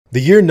The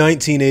year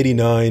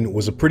 1989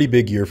 was a pretty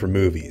big year for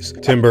movies.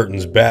 Tim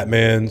Burton's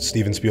Batman,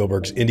 Steven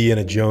Spielberg's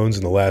Indiana Jones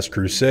and the Last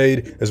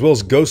Crusade, as well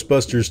as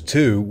Ghostbusters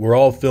 2 were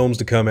all films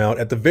to come out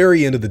at the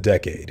very end of the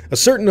decade. A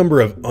certain number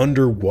of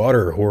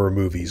underwater horror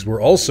movies were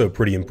also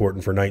pretty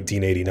important for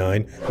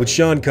 1989, with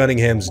Sean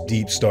Cunningham's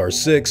Deep Star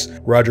 6,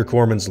 Roger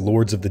Corman's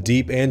Lords of the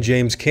Deep, and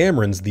James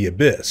Cameron's The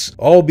Abyss,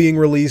 all being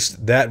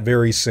released that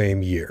very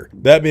same year.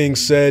 That being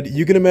said,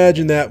 you can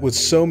imagine that with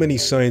so many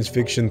science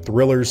fiction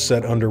thrillers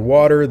set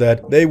underwater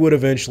that they would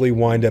eventually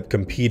wind up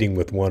competing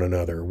with one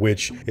another,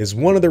 which is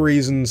one of the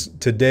reasons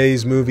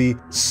today's movie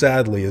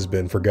sadly has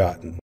been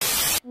forgotten.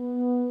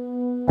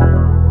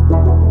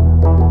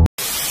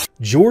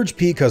 George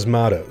P.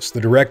 Cosmatos,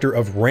 the director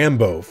of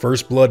Rambo: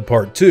 First Blood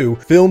Part 2,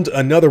 filmed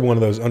another one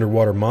of those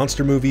underwater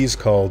monster movies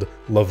called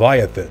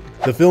Leviathan.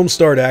 The film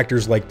starred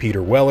actors like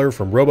Peter Weller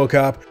from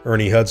RoboCop,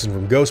 Ernie Hudson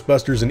from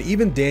Ghostbusters, and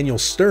even Daniel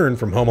Stern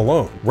from Home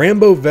Alone.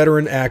 Rambo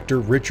veteran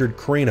actor Richard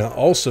Crenna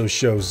also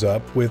shows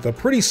up with a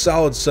pretty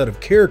solid set of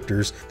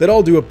characters that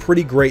all do a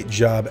pretty great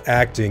job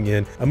acting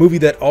in a movie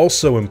that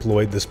also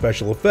employed the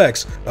special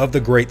effects of the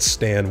great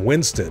Stan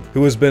Winston,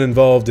 who has been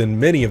involved in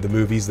many of the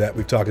movies that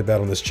we've talked about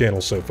on this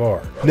channel so far.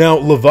 Now,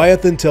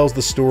 Leviathan tells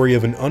the story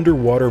of an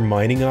underwater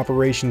mining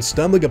operation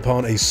stumbling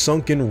upon a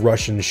sunken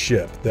Russian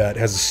ship that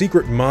has a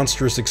secret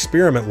monstrous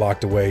experiment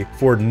locked away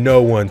for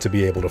no one to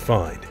be able to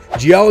find.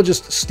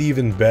 Geologist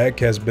Stephen Beck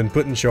has been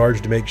put in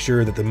charge to make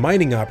sure that the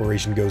mining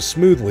operation goes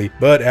smoothly,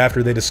 but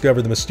after they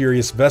discover the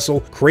mysterious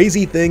vessel,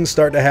 crazy things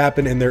start to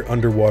happen in their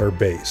underwater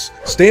base.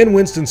 Stan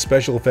Winston's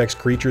special effects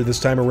creature this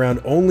time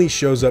around only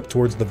shows up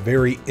towards the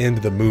very end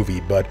of the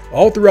movie, but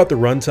all throughout the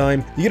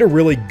runtime, you get a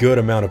really good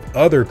amount of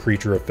other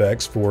creature effects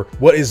for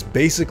what is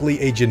basically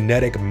a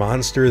genetic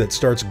monster that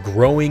starts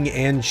growing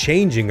and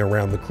changing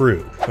around the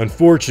crew.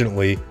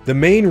 Unfortunately, the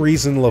main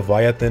reason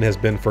Leviathan has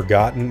been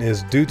forgotten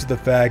is due to the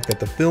fact that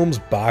the film's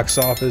box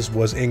office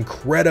was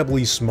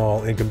incredibly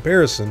small in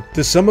comparison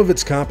to some of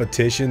its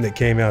competition that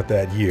came out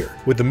that year,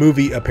 with the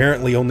movie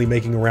apparently only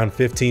making around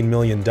 $15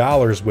 million,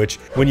 which,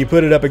 when you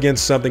put it up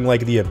against something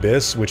like The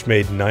Abyss, which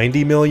made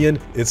 $90 million,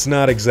 it's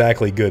not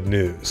exactly good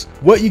news.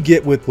 What you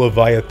get with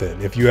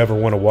Leviathan, if you ever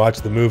want to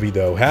watch the movie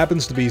though,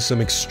 happens to be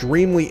some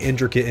extremely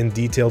intricate and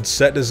detailed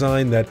set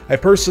design that I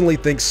personally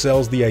think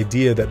sells the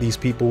idea that these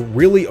people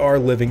really are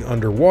living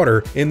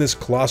underwater in this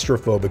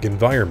claustrophobic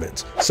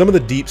environment. Some of the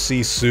deep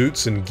sea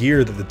suits and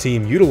gear that the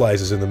team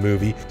utilizes in the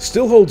movie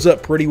still holds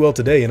up pretty well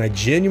today, and I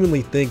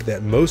genuinely think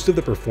that most of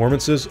the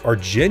performances are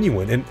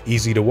genuine and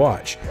easy to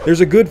watch.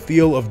 There's a good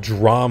feel of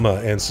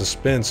drama and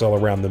suspense all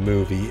around the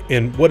movie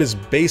in what is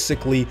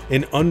basically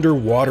an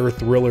underwater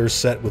thriller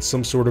set with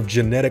some sort of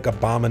genetic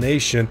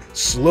abomination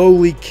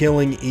slowly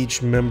killing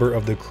each member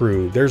of the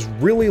crew. There's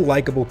really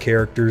likable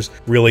characters,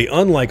 really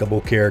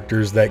unlikable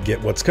characters that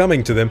get what's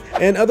coming to them,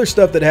 and other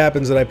stuff that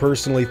happens that I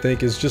personally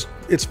think is just,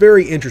 it's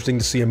very interesting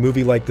to see a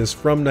movie like this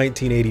from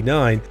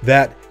 1989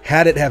 that,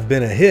 had it have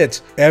been a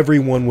hit,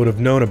 everyone would have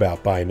known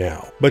about by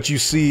now. But you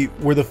see,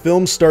 where the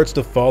film starts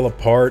to fall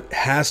apart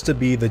has to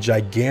be the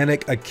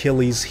gigantic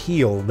Achilles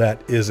heel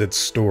that is its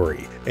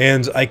story.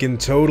 And I can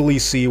totally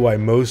see why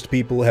most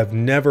people have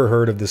never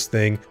heard of this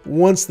thing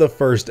once the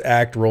first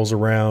act rolls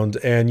around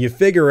and you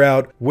figure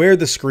out where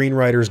the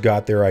screenwriters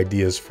got their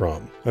ideas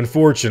from.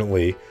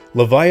 Unfortunately,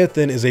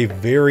 Leviathan is a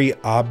very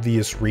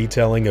obvious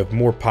retelling of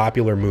more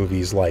popular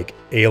movies like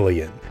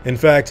Alien. In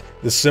fact,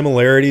 the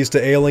similarities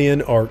to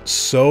Alien are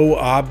so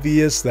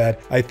obvious that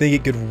I think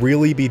it could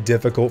really be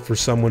difficult for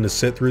someone to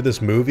sit through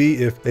this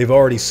movie if they've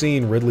already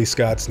seen Ridley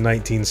Scott's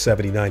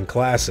 1979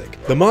 classic.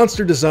 The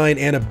monster design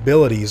and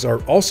abilities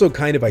are also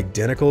kind of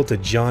identical to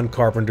John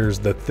Carpenter's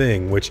The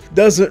Thing, which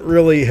doesn't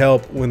really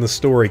help when the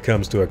story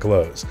comes to a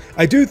close.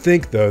 I do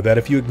think, though, that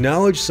if you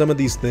acknowledge some of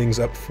these things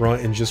up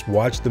front and just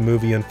watch the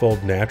movie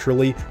unfold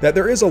naturally, that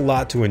there is a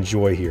lot to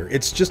enjoy here.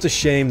 It's just a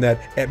shame that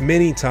at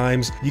many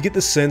times you get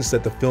the sense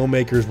that the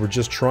filmmakers were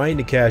just trying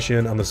to cash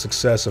in on the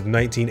success of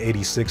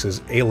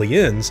 1986's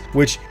Aliens,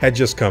 which had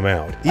just come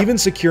out. Even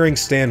securing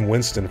Stan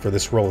Winston for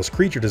this role as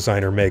creature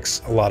designer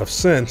makes a lot of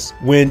sense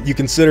when you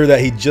consider that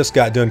he just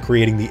got done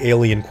creating the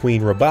Alien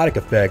Queen robotic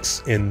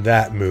effects in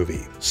that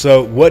movie.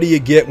 So what do you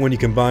get when you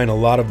combine a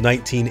lot of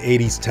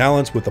 1980s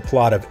talents with the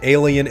plot of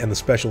Alien and the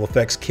special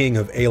effects king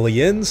of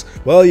Aliens?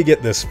 Well, you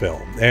get this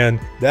film, and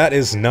that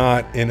is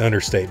not an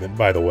understatement,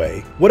 by the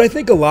way. What I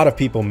think a lot of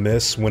people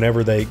miss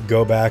whenever they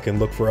go back and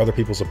look for other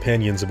people's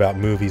opinions about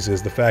movies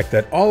is the fact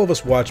that all of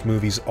us watch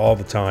movies all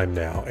the time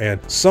now, and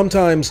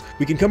sometimes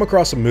we can come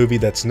across a movie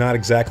that's not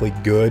exactly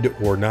good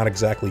or not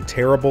exactly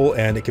terrible,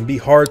 and it can be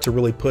hard to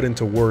really put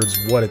into words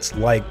what it's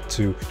like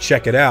to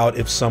check it out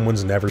if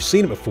someone's never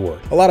seen it before.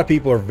 A lot of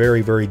people are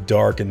very, very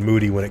dark and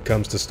moody when it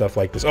comes to stuff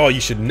like this. Oh, you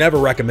should never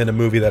recommend a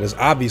movie that is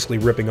obviously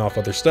ripping off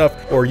other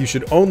stuff, or you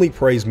should only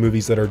praise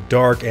movies that are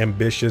dark,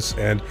 ambitious,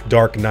 and and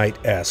Dark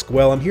Knight-esque.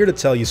 Well, I'm here to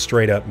tell you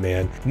straight up,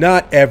 man,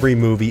 not every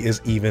movie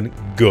is even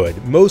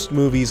good. Most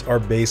movies are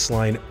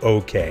baseline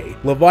okay.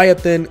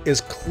 Leviathan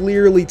is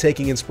clearly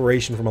taking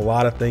inspiration from a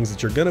lot of things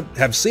that you're gonna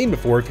have seen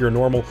before if you're a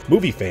normal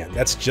movie fan.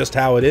 That's just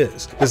how it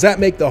is. Does that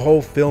make the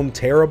whole film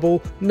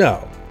terrible?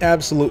 No.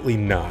 Absolutely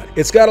not.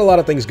 It's got a lot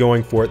of things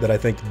going for it that I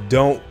think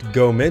don't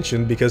go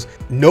mentioned because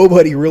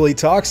nobody really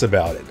talks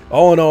about it.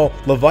 All in all,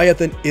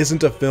 Leviathan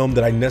isn't a film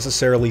that I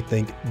necessarily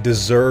think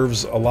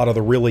deserves a lot of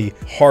the really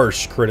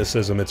harsh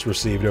criticism it's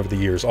received over the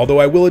years, although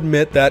I will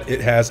admit that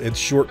it has its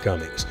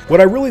shortcomings.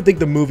 What I really think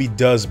the movie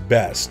does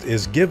best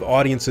is give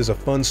audiences a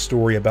fun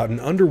story about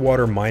an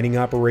underwater mining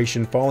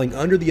operation falling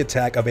under the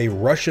attack of a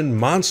Russian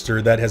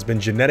monster that has been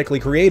genetically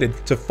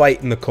created to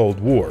fight in the Cold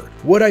War.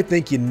 What I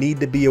think you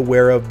need to be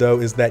aware of, though,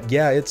 is that,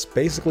 yeah, it's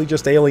basically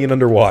just Alien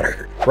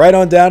underwater. Right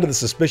on down to the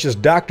suspicious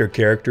doctor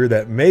character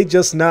that may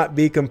just not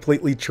be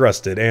completely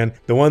trusted, and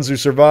the ones who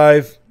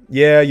survive,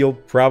 yeah, you'll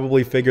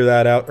probably figure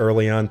that out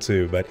early on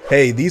too. But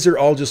hey, these are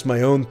all just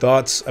my own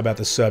thoughts about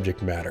the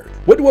subject matter.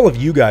 What do all of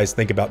you guys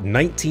think about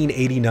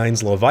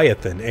 1989's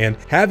Leviathan, and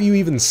have you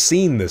even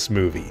seen this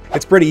movie?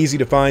 It's pretty easy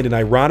to find, and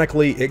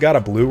ironically, it got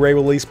a Blu-ray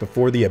release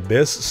before The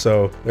Abyss,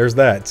 so there's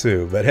that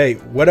too. But hey,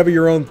 whatever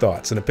your own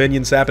thoughts and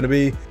opinions happen to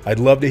be, I'd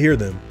love to hear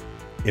them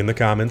in the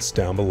comments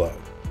down below.